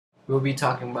we'll be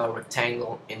talking about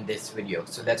rectangle in this video.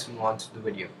 So let's move on to the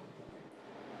video.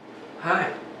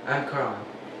 Hi, I'm Karan.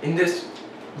 In this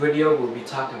video, we'll be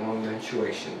talking about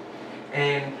mensuration.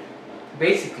 And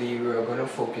basically, we're going to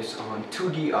focus on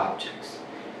 2D objects.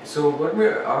 So what we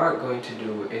are going to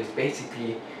do is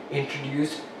basically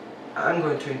I'm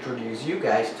going to introduce you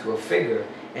guys to a figure,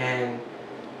 and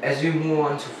as we move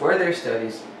on to further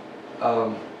studies,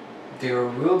 there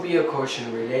will be a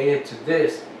question related to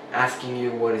this, asking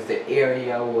you what is the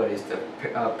area, what is the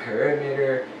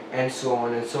perimeter, and so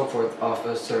on and so forth of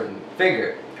a certain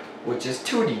figure, which is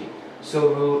 2D.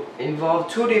 So we'll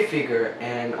involve 2D figure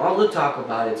and also talk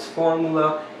about its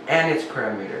formula and its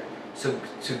parameter. So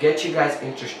to get you guys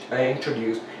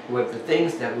introduced with the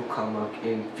things that will come up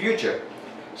in future.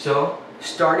 So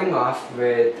starting off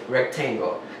with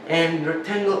rectangle. And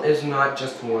rectangle is not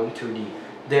just one 2D.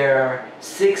 There are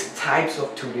 6 types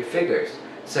of 2D figures,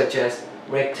 such as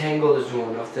rectangle is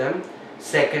one of them,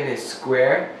 second is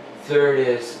square, third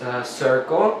is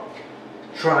circle,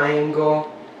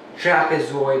 triangle,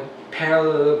 trapezoid,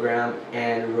 parallelogram,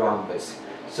 and rhombus.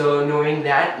 So knowing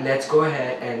that, let's go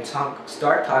ahead and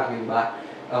start talking about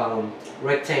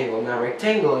rectangle. Now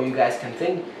rectangle, you guys can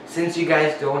think, since you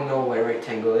guys don't know what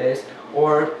rectangle is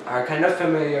or are kind of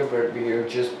familiar, but you're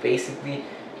just basically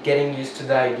getting used to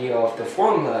the idea of the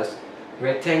formulas,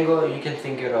 rectangle you can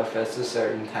think it of as a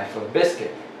certain type of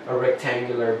biscuit, a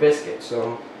rectangular biscuit.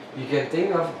 So you can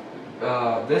think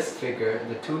of this figure,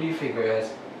 the 2D figure,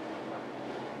 as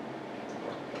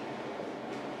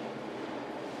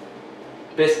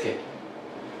biscuit.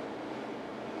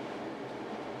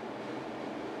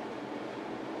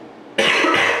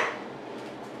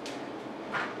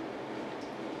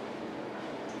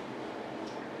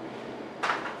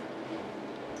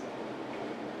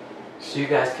 So you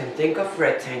guys can think of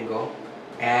rectangle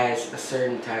as a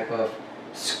certain type of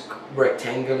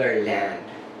rectangular land,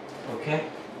 okay?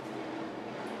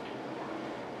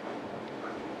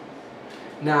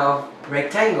 Now,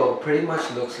 rectangle pretty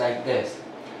much looks like this.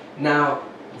 Now,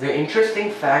 the interesting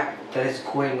fact that is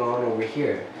going on over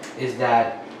here is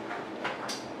that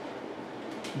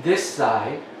this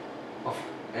side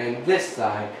and this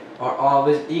side are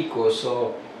always equal.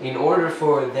 So in order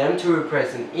for them to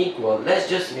represent equal, let's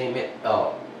just name it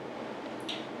L.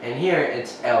 And here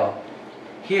it's L.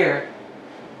 Here,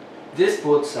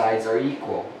 both sides are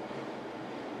equal.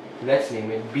 Let's name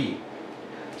it B.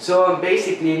 So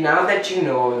basically, now that you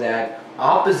know that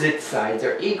opposite sides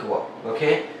are equal,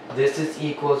 okay? This is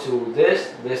equal to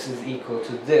this is equal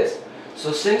to this.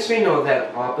 So since we know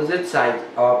that opposite sides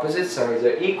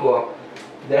are equal,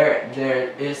 there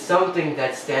is something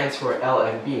that stands for L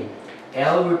and B.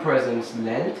 L represents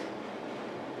length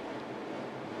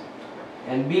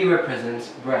and B represents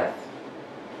breadth.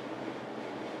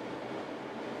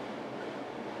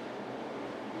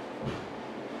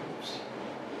 Oops.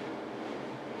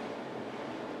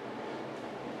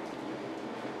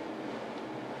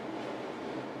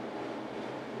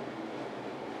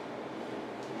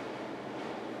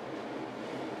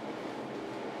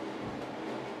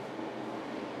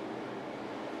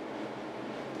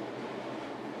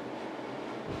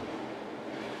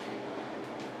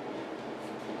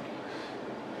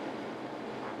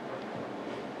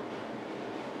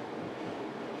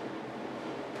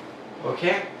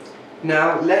 Okay,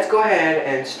 now let's go ahead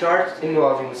and start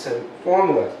involving some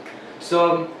formulas.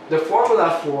 So the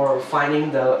formula for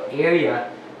finding the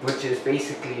area, which is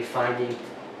basically finding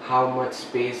how much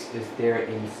space is there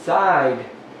inside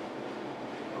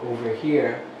over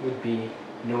here, would be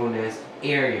known as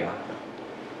area.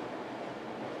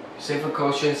 So if a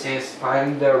question says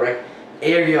find the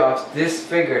area of this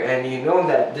figure, and you know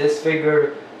that this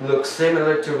figure looks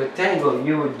similar to rectangle,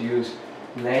 you would use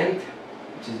length,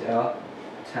 which is L,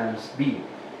 times B.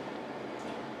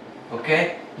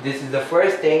 Okay, this is the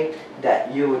first thing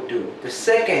that you would do. The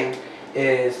second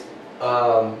is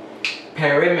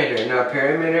perimeter. Now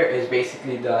perimeter is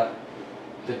basically the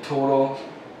total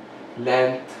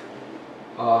length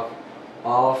of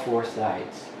all 4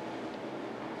 sides,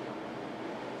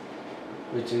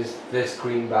 which is this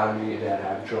green boundary that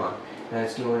I've drawn.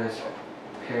 That's known as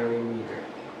perimeter,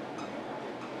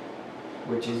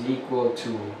 which is equal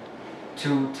to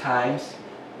 2 times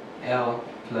L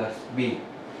plus B,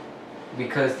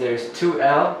 because there's 2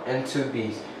 L and 2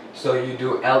 B's. So you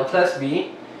do L plus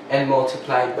B and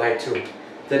multiply it by 2.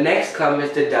 The next column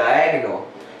is the diagonal.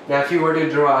 Now if you were to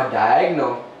draw a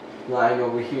diagonal line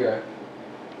over here,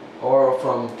 or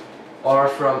from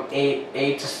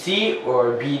A to C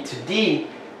or B to D,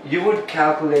 you would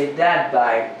calculate that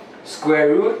by square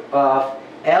root of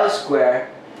L squared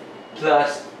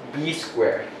plus B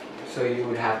squared. So you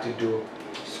would have to do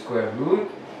square root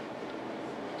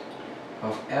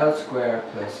of L square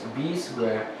plus B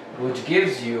square, which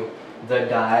gives you the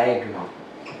diagonal,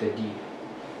 the D.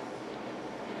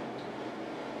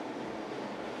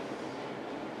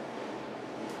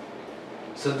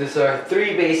 So these are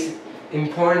three basic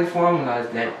important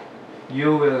formulas that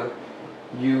you will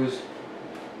use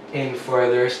in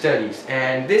further studies,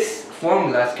 and these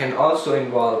formulas can also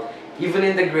involve even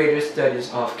in the greater studies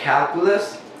of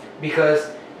calculus,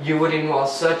 because you would involve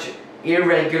such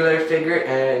irregular figure,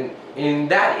 and in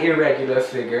that irregular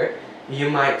figure you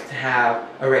might have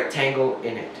a rectangle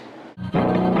in it.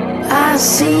 I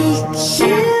seek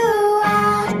you.